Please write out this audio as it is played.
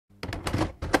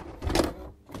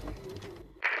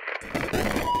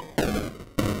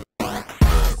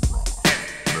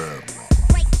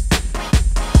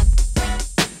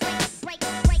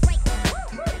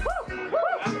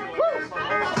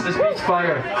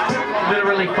fire.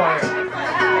 Literally fire.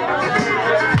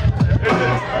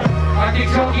 I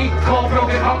get chunky, cold,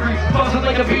 broken, hungry, buzzing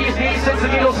like a bee, since the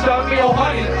needle stung me, oh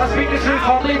honey. I speak the truth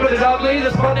humbly, but it's ugly.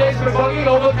 This Monday's been buggy,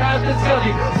 overcast and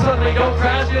scuzzy. Suddenly don't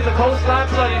crash in the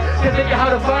coastline flooded. Can't think of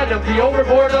how to find them, the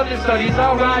overboard understudies.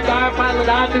 Now ride, die, finally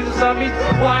line through the sunbeams.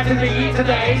 Y to the E to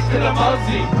the H to the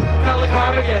Muzzy.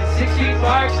 Again, 16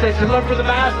 fire extension, love for the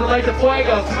master, light the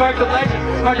fuego, spark the legend,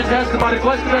 hard to test them on the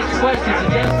question, questions,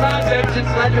 against time, vengeance,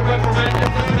 legend,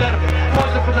 referendum, venom,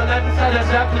 poison for the legend, side of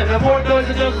Zeppelin, avoid noise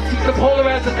and doesn't seek to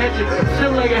polarize attention,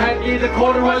 still like a head, need the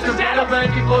corner was the battle man,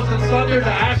 get close to the thunder,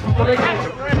 to ash before they catch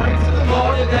him. Praise to the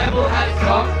Lord, the devil has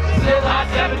come, still I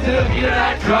step into the beat of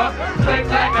that drum, play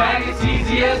black bag, it's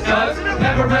easy as does,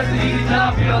 never rest easy till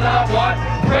I feel that one.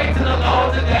 Praise to the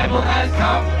Lord, the devil has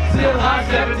come, still I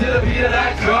step into the beat of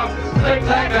that drum, play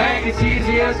black bag, it's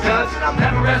easy as cuts,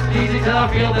 never rest easy till I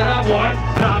feel that I've won.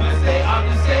 I'ma stay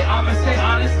honest,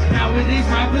 now with these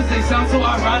rappers they sound so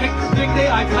ironic, think they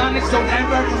iconic, so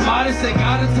never from modest, they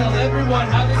gotta tell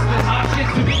everyone how they spit hot shit,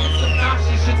 to me it's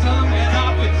obnoxious, should tell them man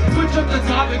off it, switch up the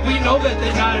topic, we know that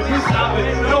they got it, we stop it,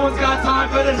 no one's got time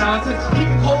for the nonsense,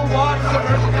 keep cold water,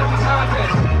 submersion every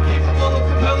contest, capable of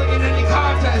compelling in any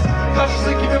contest,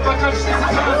 consciously keeping my consciousness a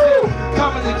constant,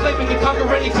 commonly claiming to conquer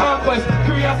any conquest,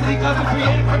 curiosity custom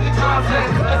created from the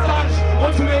context, astonished,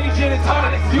 one too many gin and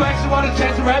tonics, you actually want a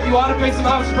chance to rap, you ought to make some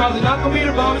hours, probably not gonna be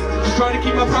the bonus, just trying to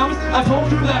keep my promise, I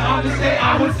told you that on this day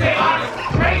I would stay honest,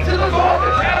 pray to the Lord,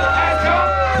 the devil has come,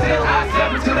 still I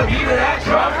step into the beat of that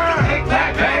drum, kick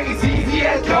back bang, it's easy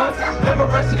as guns, never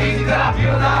resting easy till I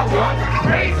feel I won,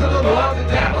 pray to the Lord, the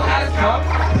devil has come,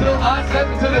 still I step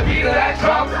into the beat of that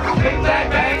drum, kick back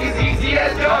bang, it's easy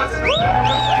as guns.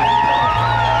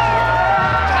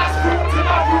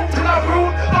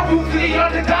 Root to the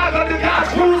underdog, under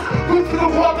God's rules. Root to the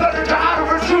world, under the out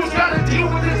of her shoes. Gotta deal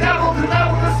with the devil to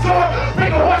level the store.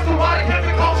 Make a horse, a body,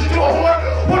 every culture to a whore.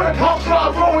 Word culture,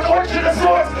 I'll throw an orchard of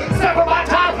swords. Sever my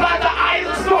ties by the eye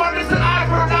of the storm. It's an eye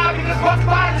for an eye, because what's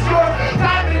mine is yours.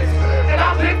 Diamonds, and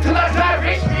I'll live till I die.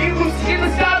 Rich me, Lucy in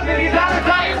the sky, $1 million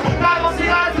diets. Bible see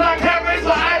eyes till I can't raise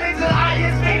my eyelids. And I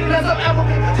is faded as I'm ever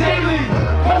daily.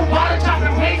 Cold water,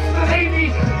 chopping waste to the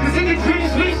Navy. Cause in the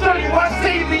trees, we study what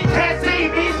save me. Can't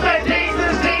save me.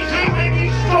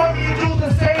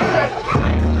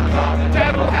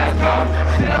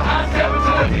 Still I step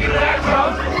into the beat of that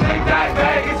drum, take that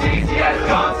bag, it's easy as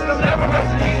guns, and I'm never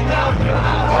resting easy now, feel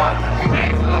I won.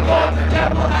 Thanks to the Lord, the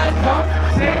devil has come,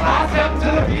 still I step into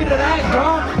the beat of that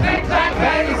drum, take that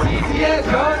bag, it's easy as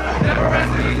guns, never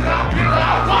resting easy now, feel I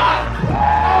won.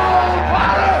 Oh,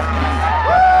 water!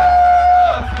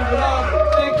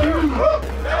 Thank you.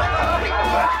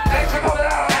 Thanks for coming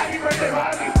out, happy birthday,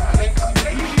 Rodney.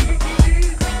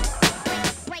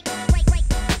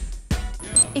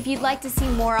 If you'd like to see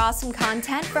more awesome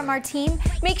content from our team,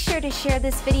 make sure to share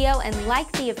this video and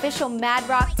like the official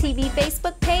MadRock TV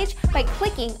Facebook page by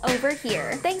clicking over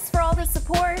here. Thanks for all the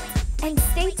support, and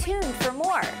stay tuned for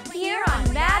more here on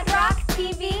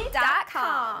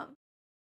MadRockTV.com.